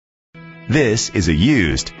This is a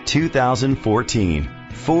used 2014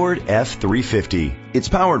 Ford F-350. It's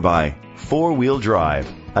powered by four-wheel drive,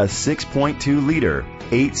 a 6.2-liter,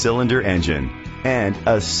 8-cylinder engine, and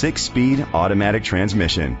a 6-speed automatic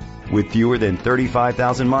transmission. With fewer than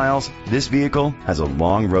 35,000 miles, this vehicle has a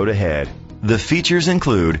long road ahead. The features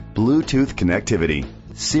include Bluetooth connectivity,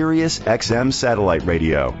 Sirius XM satellite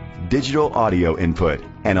radio, digital audio input,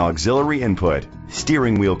 and auxiliary input,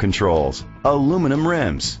 steering wheel controls, aluminum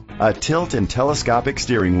rims, a tilt and telescopic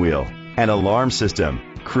steering wheel, an alarm system,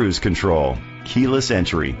 cruise control, keyless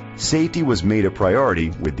entry. Safety was made a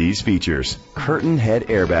priority with these features: curtain head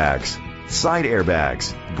airbags, side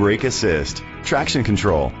airbags, brake assist, traction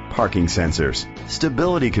control, parking sensors,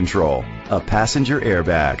 stability control, a passenger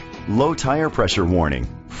airbag, low tire pressure warning,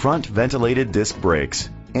 front ventilated disc brakes,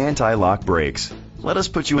 anti-lock brakes. Let us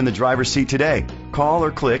put you in the driver's seat today. Call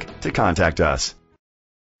or click to contact us.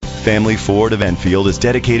 Family Ford of Enfield is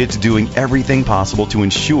dedicated to doing everything possible to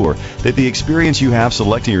ensure that the experience you have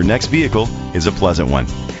selecting your next vehicle is a pleasant one.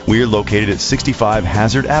 We are located at 65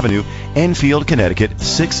 Hazard Avenue, Enfield, Connecticut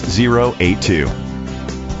 6082.